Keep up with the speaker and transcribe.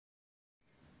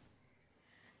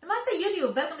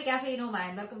YouTube, welcome to Cafe Enoma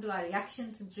and welcome to our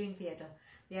reaction to Dream Theater.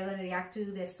 We are going to react to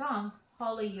their song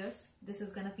Hollow Years. This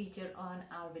is going to feature on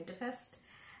our Winterfest.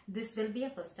 This will be a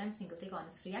first time single take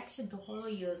honest reaction to Hollow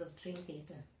Years of Dream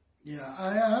Theater. Yeah,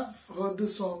 I have heard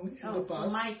this song in the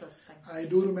past. My first time. I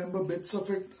do remember bits of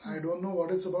it. I don't know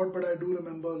what it's about, but I do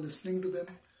remember listening to them.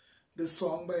 This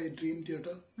song by Dream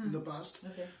Theater in the past.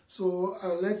 Okay. So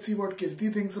let's see what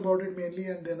Kirti thinks about it mainly,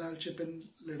 and then I'll chip in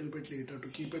a little bit later to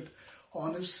keep it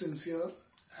honest, sincere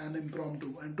and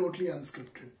impromptu and totally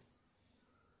unscripted.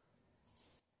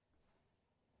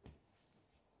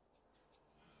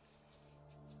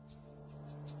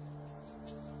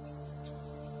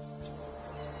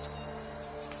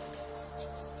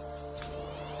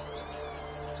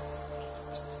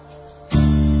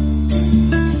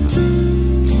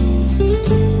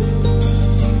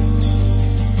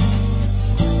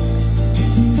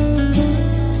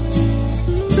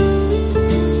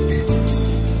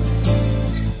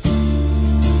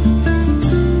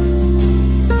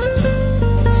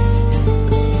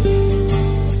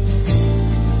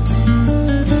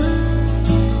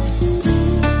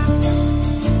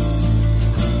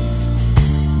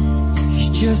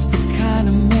 Just the kind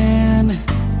of man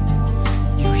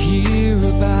you hear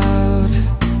about,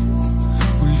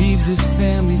 who leaves his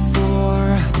family for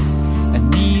an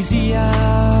easy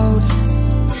out.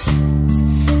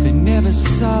 They never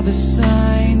saw the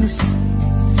signs,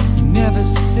 he never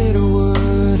said a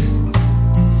word.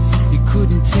 He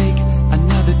couldn't take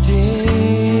another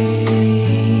day.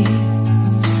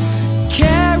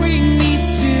 Carry me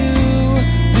to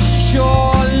the shoreline,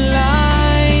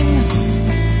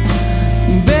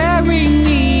 bury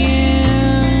me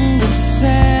in the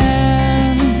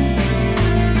sand,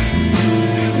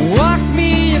 walk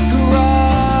me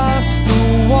across the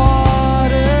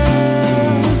water,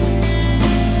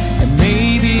 and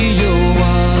maybe you'll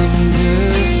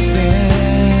understand.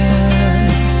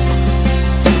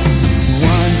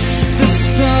 Once the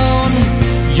stone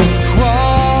you're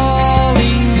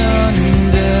crawling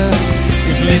under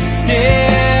is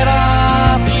lifted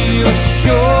off your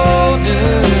shoulders,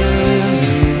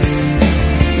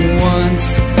 once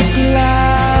the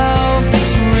cloud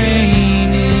that's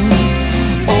raining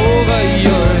over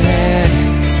your head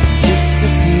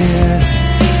disappears,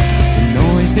 the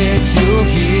noise that you'll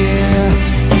hear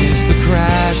is the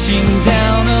crashing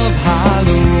down of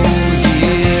hollow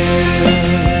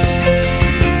years.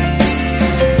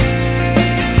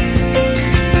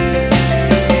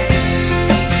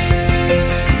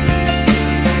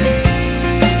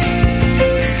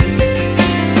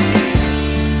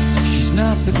 She's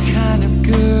not the kind of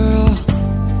girl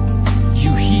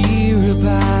you hear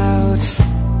about.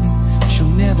 She'll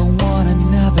never want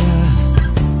another,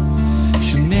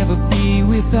 she'll never be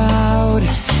without.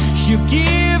 She'll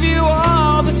give you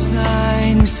all the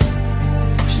signs,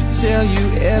 she'll tell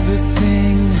you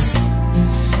everything,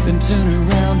 then turn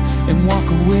around and walk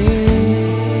away.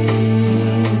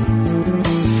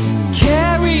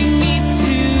 Carry me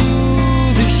to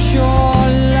the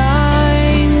shoreline,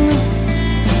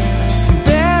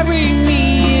 bury me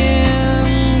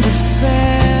in the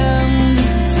sand,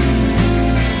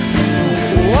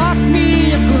 walk me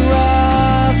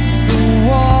across the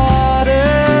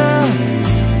water,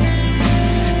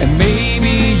 and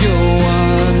maybe you'll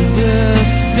understand.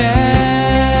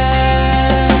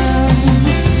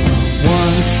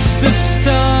 Once the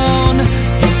stone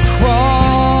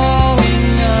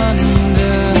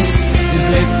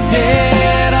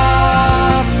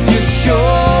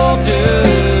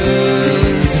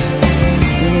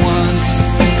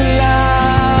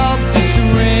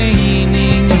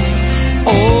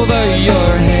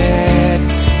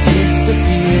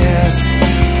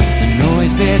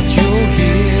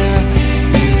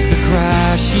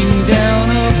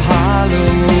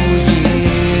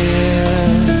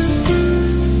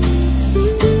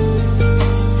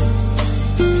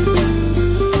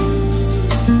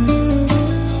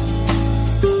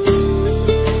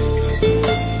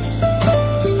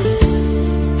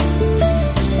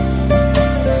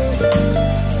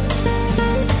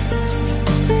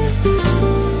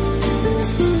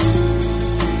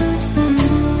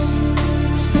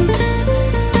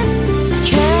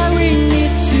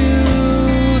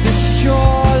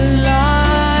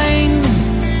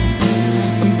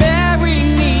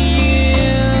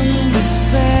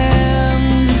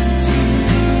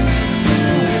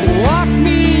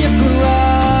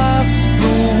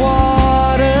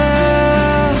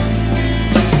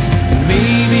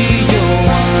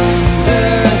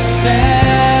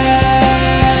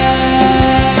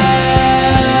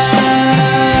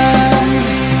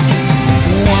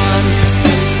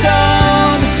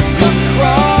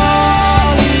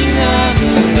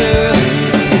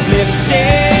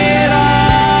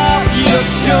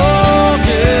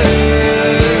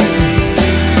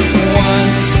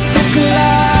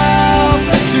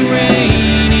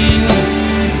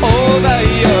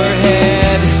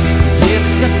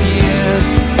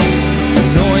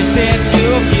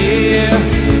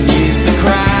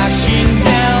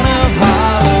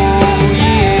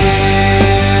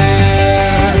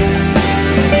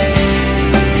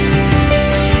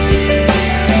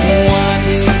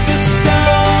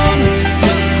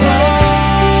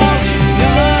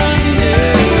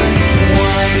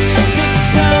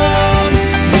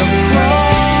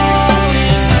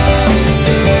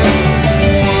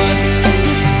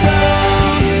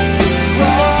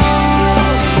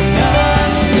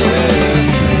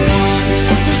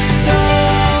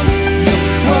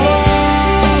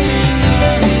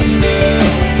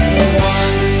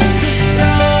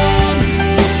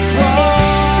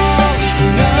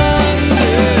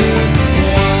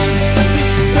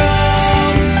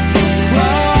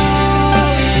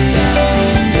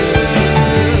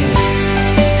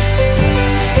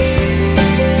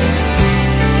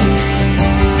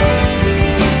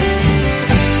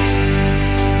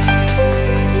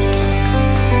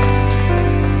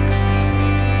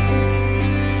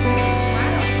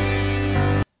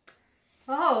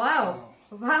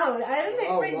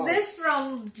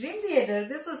Theater.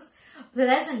 This is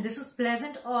pleasant. This was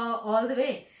pleasant all the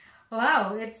way.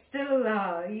 Wow, it's still,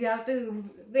 you have to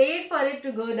wait for it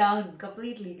to go down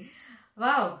completely.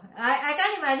 Wow, I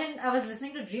can't imagine. I was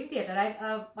listening to Dream Theater.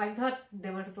 I thought they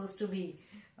were supposed to be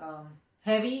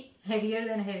heavier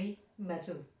than heavy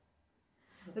metal.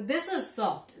 But this was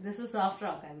soft. This is soft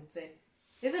rock, I would say.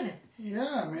 Isn't it?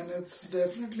 Yeah, I mean, it's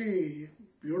definitely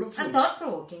beautiful. And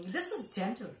thought-provoking. This is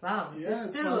gentle. Wow. Yeah, it's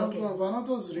it's still working. one of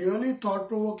those really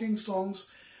thought-provoking songs.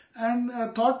 And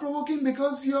thought-provoking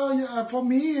because for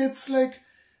me, it's like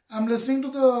I'm listening to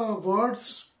the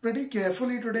words pretty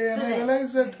carefully today, and I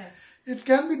realize that it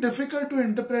can be difficult to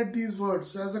interpret these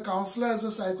words. As a counselor, as a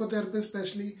psychotherapist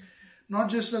especially, not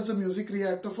just as a music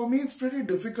reactor, for me it's pretty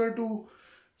difficult to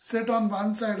sit on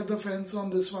one side of the fence on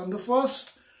this one. The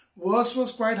first verse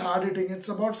was quite hard-hitting. It's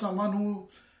about someone who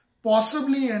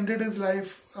possibly ended his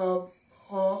life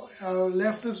or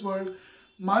left this world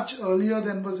much earlier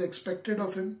than was expected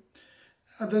of him.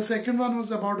 The second one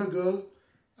was about a girl.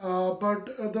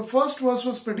 But the first verse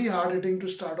was pretty hard-hitting to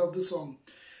start off the song.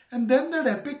 And then that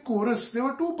epic chorus, there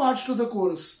were two parts to the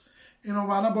chorus.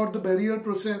 One about the burial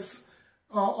process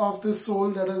of this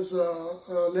soul that has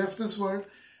left this world.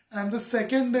 And the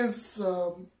second is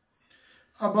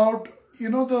about,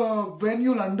 when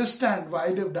you'll understand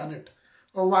why they've done it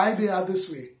or why they are this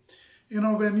way.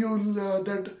 When you'll,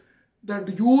 that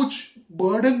huge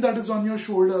burden that is on your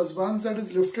shoulders, once that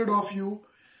is lifted off you,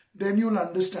 then you'll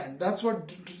understand. That's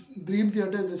what Dream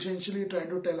Theater is essentially trying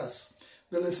to tell us,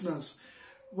 the listeners.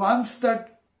 Once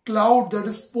that cloud that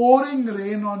is pouring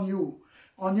rain on you,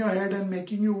 on your head and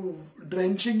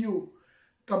drenching you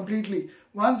completely,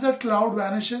 once that cloud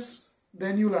vanishes,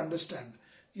 then you'll understand,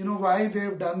 why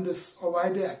they've done this or why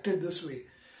they acted this way.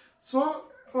 So,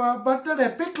 but that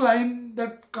epic line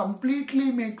that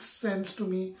completely makes sense to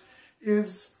me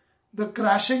is the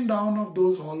crashing down of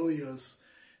those hollow years.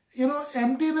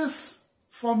 Emptiness,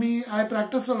 for me, I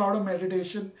practice a lot of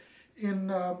meditation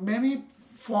in many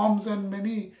forms and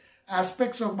many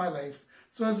aspects of my life.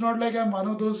 So it's not like I'm one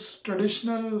of those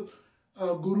traditional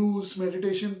gurus,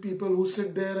 meditation people who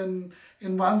sit there and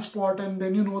in one spot and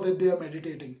then you know that they are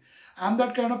meditating. I'm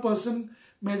that kind of person.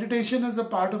 Meditation is a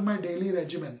part of my daily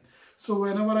regimen. So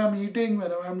whenever I'm eating,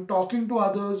 whenever I'm talking to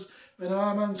others, whenever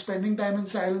I'm spending time in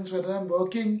silence, whether I'm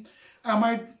working, I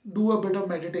might do a bit of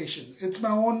meditation. It's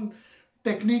my own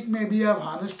technique. Maybe I've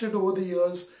harnessed it over the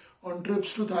years on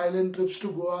trips to Thailand, trips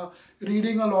to Goa,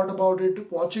 reading a lot about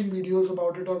it, watching videos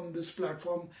about it on this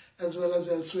platform as well as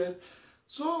elsewhere.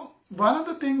 So one of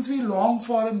the things we long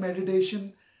for in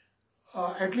meditation,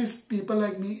 at least people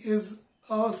like me, is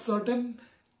a certain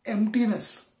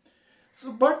emptiness.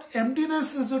 But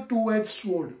emptiness is a two-edged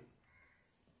sword.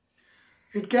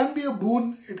 It can be a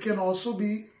boon, it can also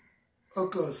be a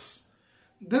curse.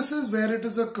 This is where it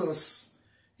is a curse.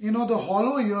 The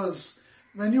hollow years,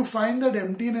 when you find that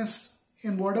emptiness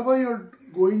in whatever you're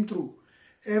going through,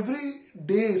 every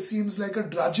day seems like a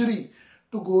drudgery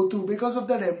to go through because of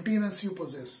that emptiness you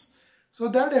possess. So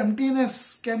that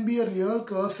emptiness can be a real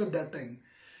curse at that time.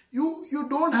 You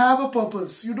don't have a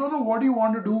purpose. You don't know what you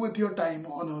want to do with your time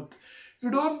on earth. You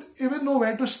don't even know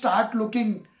where to start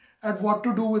looking at what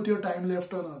to do with your time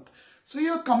left on earth. So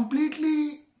you're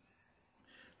completely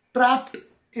trapped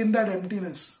in that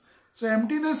emptiness. So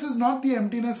emptiness is not the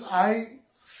emptiness I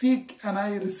seek and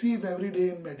I receive every day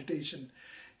in meditation.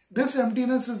 This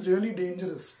emptiness is really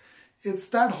dangerous. It's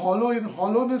that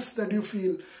hollowness that you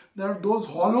feel, that those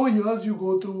hollow years you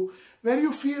go through where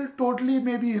you feel totally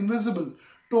maybe invisible,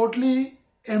 totally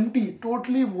empty,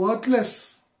 totally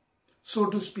worthless, so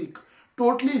to speak,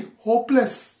 totally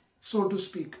hopeless, so to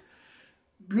speak.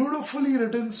 Beautifully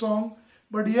written song,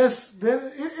 but yes,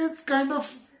 it's kind of,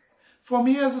 for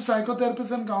me as a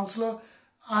psychotherapist and counselor,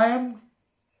 I am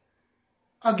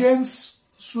against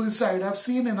suicide. I've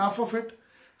seen enough of it.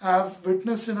 I've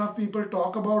witnessed enough people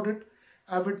talk about it.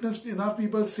 I've witnessed enough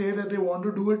people say that they want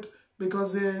to do it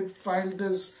because they find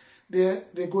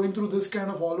they're going through this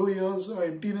kind of hollow years or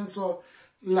emptiness or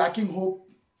lacking hope.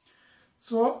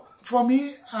 So for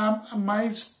me,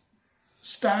 my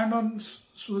stand on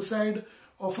suicide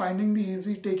or taking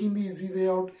the easy way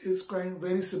out is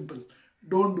very simple.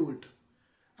 Don't do it.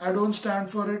 I don't stand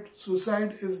for it.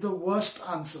 Suicide is the worst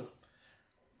answer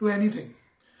to anything.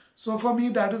 So for me,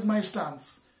 that is my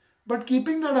stance. But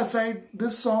keeping that aside,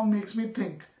 this song makes me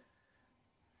think,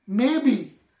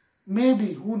 maybe,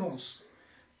 who knows,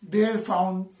 they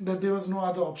found that there was no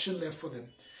other option left for them.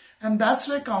 And that's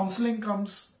where counseling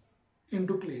comes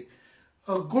into play.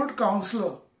 A good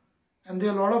counselor, and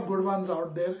there are a lot of good ones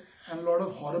out there and a lot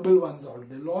of horrible ones out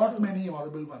there, many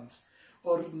horrible ones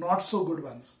or not so good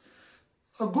ones.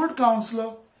 A good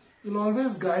counselor will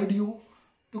always guide you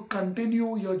to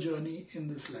continue your journey in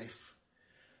this life.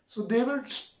 So they will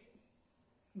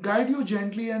guide you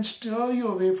gently and steer you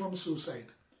away from suicide.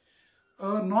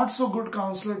 A not so good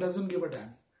counselor doesn't give a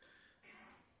damn.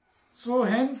 So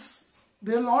hence,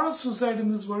 there are a lot of suicide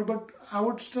in this world, but I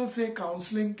would still say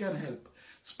counseling can help.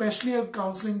 Especially a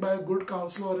counseling by a good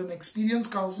counselor or an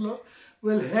experienced counselor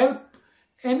will help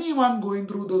anyone going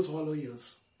through those hollow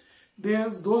years.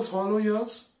 Those hollow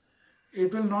years,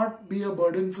 it will not be a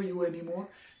burden for you anymore.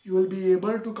 You will be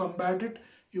able to combat it.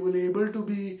 You will be able to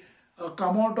be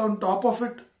come out on top of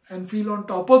it and feel on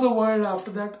top of the world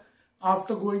after that,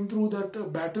 after going through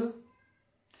that battle.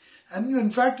 And in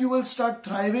fact, you will start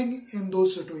thriving in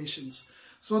those situations.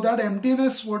 So that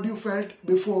emptiness, what you felt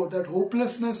before, that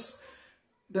hopelessness,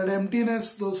 that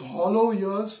emptiness, those hollow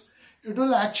years, it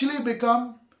will actually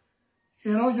become,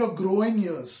 your growing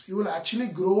years. You will actually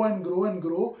grow and grow and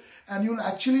grow, and you will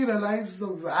actually realize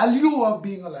the value of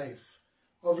being alive,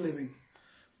 of living.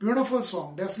 Beautiful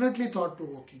song, definitely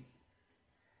thought-provoking.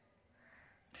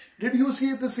 Did you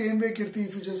see it the same way, Kirti,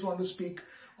 if you just want to speak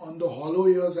on the hollow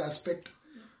years aspect?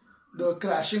 The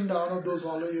crashing down of those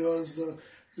hollow years, the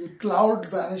cloud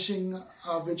vanishing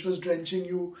which was drenching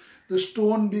you, the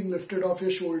stone being lifted off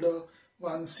your shoulder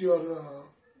once you're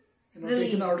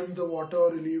taken out in the water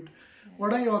or relieved.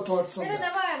 What are your thoughts on that?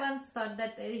 I once thought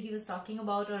that he was talking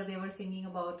about, or they were singing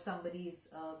about somebody's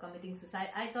committing suicide.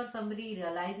 I thought somebody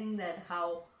realizing that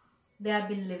how they have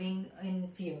been living in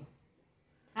fear.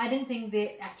 I didn't think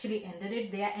they actually ended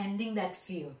it. They are ending that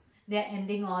fear. They are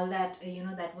ending all that,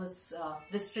 that was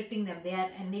restricting them. They are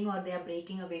ending, or they are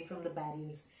breaking away from the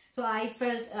barriers. So I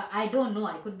felt, I don't know,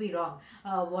 I could be wrong,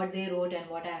 what they wrote and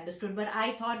what I understood. But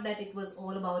I thought that it was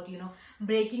all about,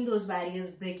 breaking those barriers,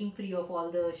 breaking free of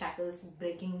all the shackles,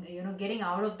 breaking, getting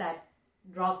out of that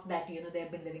rock that, they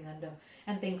have been living under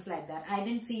and things like that. I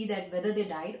didn't see that whether they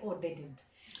died or they didn't.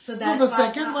 So that the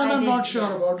second one I'm not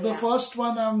sure about. The first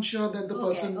one I'm sure that the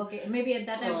person... Okay, maybe at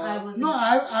that time I was... No,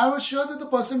 I was sure that the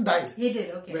person died. He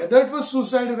did, okay. Whether it was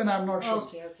suicide even, I'm not sure.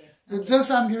 Okay. It's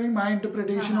just I'm giving my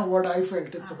interpretation of what I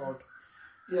felt it's about.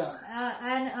 Yeah.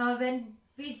 And when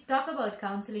we talk about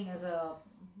counseling as a...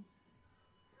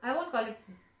 I won't call it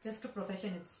just a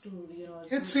profession, it's to,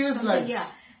 it saves lives. Yeah.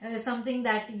 Something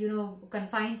that,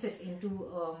 confines it into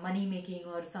money making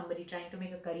or somebody trying to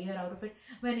make a career out of it,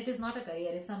 when it is not a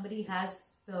career. If somebody has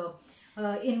the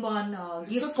inborn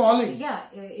gift, it's a calling. Yeah,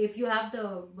 if you have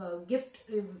the gift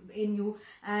in you,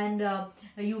 and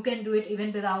you can do it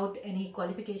even without any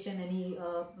qualification, any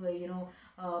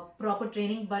proper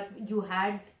training, but you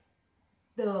had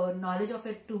the knowledge of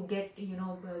it to get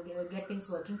get things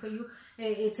working for you,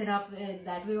 it's enough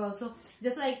that way also.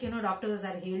 Just like doctors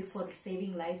are hailed for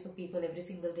saving lives of people every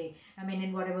single day. I mean,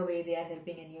 in whatever way they are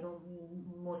helping,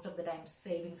 and most of the time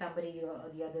saving somebody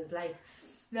or the other's life.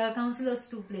 The counselors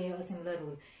too play a similar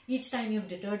role. Each time you've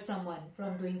deterred someone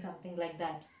from doing something like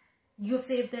that, you've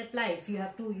saved that life. You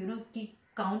have to keep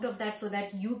count of that, so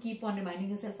that you keep on reminding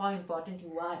yourself how important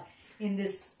you are in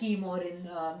this scheme or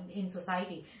in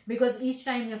society. Because each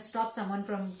time you have stopped someone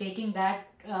from taking that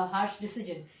harsh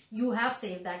decision, you have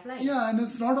saved that life. Yeah, and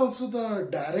it's not also the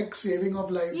direct saving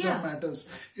of lives that matters.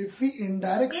 It's the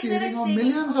indirect saving of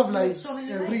millions of lives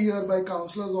every year by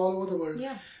counselors all over the world.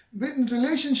 Yeah. With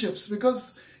relationships,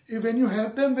 because when you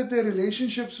help them with their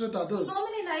relationships with others, so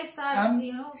many lives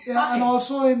are and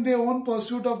also in their own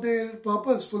pursuit of their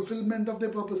purpose, fulfillment of their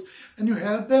purpose, and you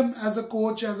help them as a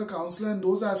coach, as a counselor in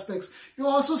those aspects, you're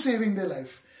also saving their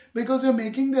life, because you're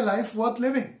making their life worth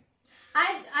living.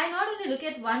 I not only look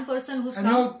at one person who's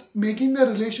you're making their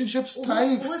relationships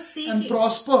thrive and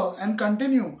prosper and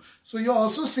continue, so you're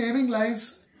also saving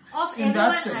lives of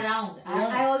everyone around. Yeah.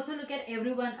 I also look at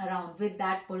everyone around with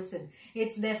that person.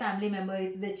 It's their family member,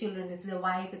 it's their children, it's their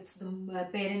wife, it's the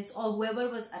parents, or whoever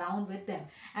was around with them,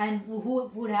 and who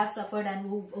would have suffered, and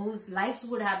whose lives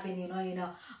would have been in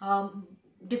a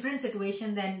different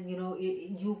situation than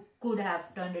you could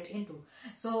have turned it into.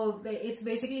 So it's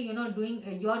basically you're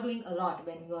doing a lot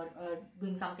when you're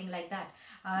doing something like that.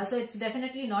 So it's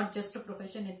definitely not just a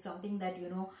profession. It's something that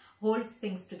holds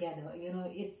things together.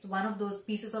 It's one of those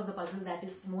pieces of the puzzle that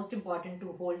is most important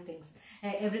to hold things,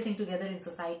 everything together in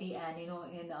society,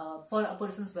 and for a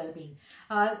person's well-being.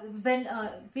 When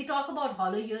we talk about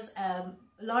hollow years, a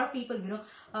lot of people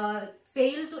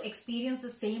fail to experience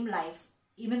the same life,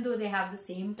 even though they have the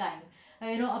same time.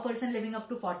 A person living up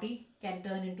to 40 can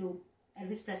turn into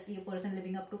Elvis Presley, a person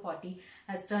living up to 40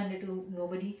 has turned into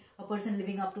nobody. A person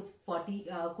living up to 40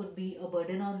 could be a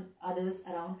burden on others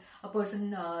around. A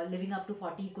person living up to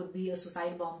 40 could be a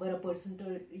suicide bomber. A person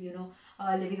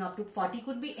living up to 40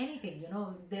 could be anything.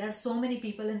 There are so many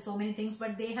people and so many things,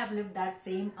 but they have lived that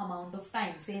same amount of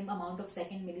time, same amount of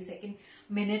second, millisecond,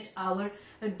 minute, hour,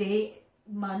 a day,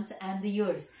 months and the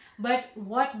years. But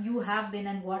what you have been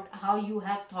and how you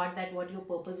have thought that what your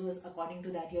purpose was, according to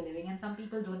that you're living. And some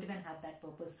people don't even have that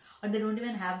purpose, or they don't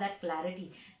even have that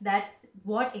clarity that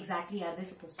what exactly are they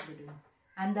supposed to be doing.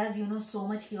 And there's so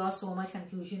much chaos, so much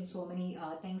confusion, so many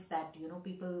things that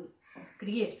people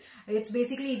create. It's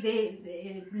basically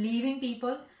they leaving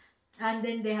people, and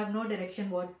then they have no direction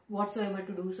whatsoever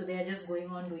to do, so they are just going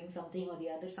on doing something or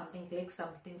the other. Something clicks, some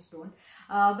things don't.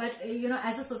 But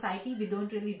as a society, we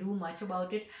don't really do much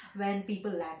about it. When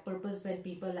people lack purpose, when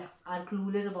people are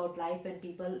clueless about life, when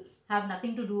people have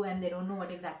nothing to do and they don't know what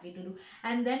exactly to do,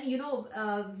 and then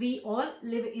we all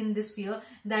live in this fear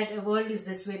that a world is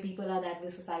this way, people are that way,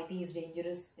 society is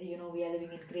dangerous, we are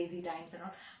living in crazy times and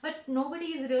all. But nobody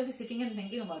is really sitting and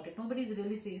thinking about it. Nobody is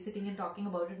really sitting and talking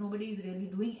about it. Nobody is really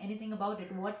doing anything about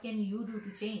it. What can you do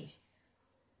to change?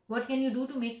 What can you do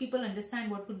to make people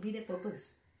understand what could be their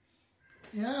purpose?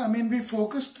 Yeah, I mean, we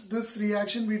focused this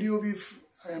reaction video, it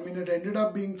ended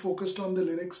up being focused on the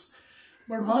lyrics.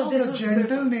 But wow, the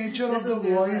gentle nature of the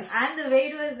voice, and the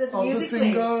way it was, the music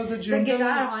singer, the gentle,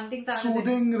 guitar haunting sound,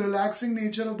 soothing, relaxing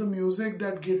nature of the music,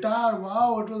 that guitar,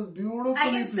 wow, it was beautiful. I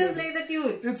can still play the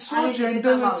tune. It's so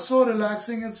gentle, it's so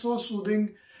relaxing, it's so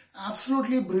soothing.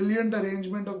 Absolutely brilliant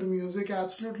arrangement of the music,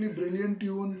 absolutely brilliant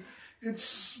tune.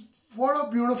 It's what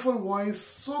a beautiful voice,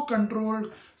 so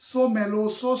controlled, so mellow,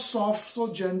 so soft,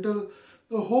 so gentle.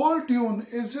 The whole tune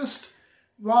is just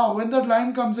wow. When that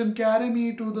line comes in, carry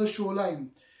me to the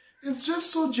shoreline, it's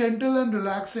just so gentle and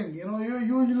relaxing. You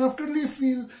literally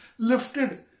feel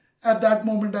lifted at that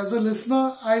moment. As a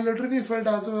listener, I literally felt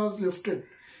as if I was lifted.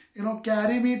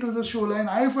 Carry me to the shoreline.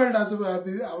 I felt as if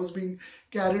I was being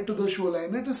carried to the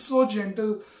shoreline. It is so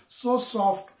gentle, so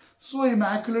soft, so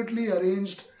immaculately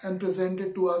arranged and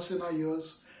presented to us in our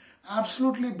ears.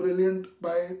 Absolutely brilliant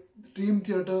by Dream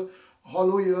Theater,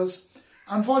 Hollow Years.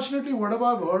 Unfortunately, whatever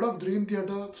I've heard of Dream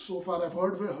Theater so far, I've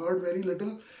heard very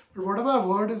little. But whatever I've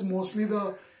heard is mostly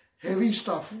the heavy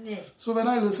stuff. Yeah. So when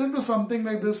I listen to something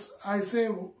like this, I say,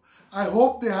 I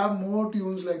hope they have more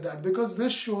tunes like that, because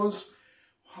this shows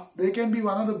they can be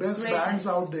one of the best bands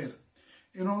out there.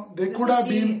 They could have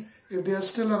been, if they are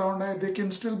still around, they can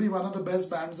still be one of the best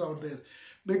bands out there,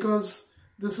 because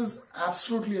this is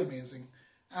absolutely amazing.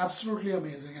 Absolutely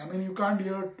amazing. I mean, you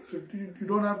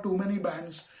don't have too many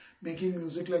bands making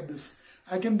music like this.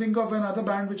 I can think of another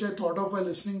band which I thought of while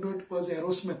listening to it was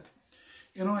Aerosmith.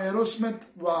 Aerosmith,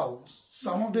 wow.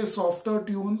 Some of their softer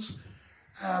tunes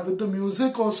with the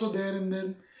music also there, and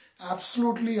then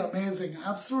absolutely amazing.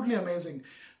 Absolutely amazing.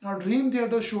 Now, Dream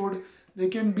Theater showed they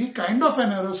can be kind of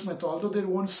an Aerosmith, although they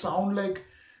won't sound like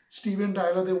Steven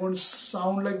Tyler, they won't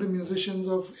sound like the musicians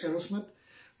of Aerosmith.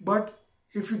 But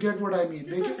if you get what I mean,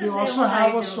 they also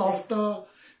have a softer,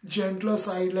 gentler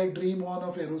side like Dream On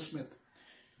of Aerosmith.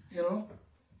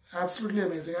 Absolutely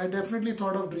amazing. I definitely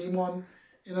thought of Dream On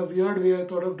in a weird way. I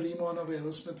thought of Dream On of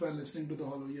Aerosmith while listening to the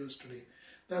Hollow Years today.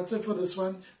 That's it for this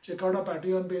one. Check out our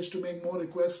Patreon page to make more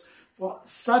requests for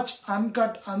such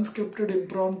uncut, unscripted,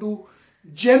 impromptu,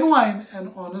 genuine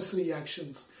and honest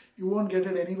reactions. You won't get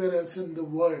it anywhere else in the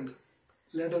world,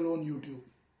 let alone YouTube.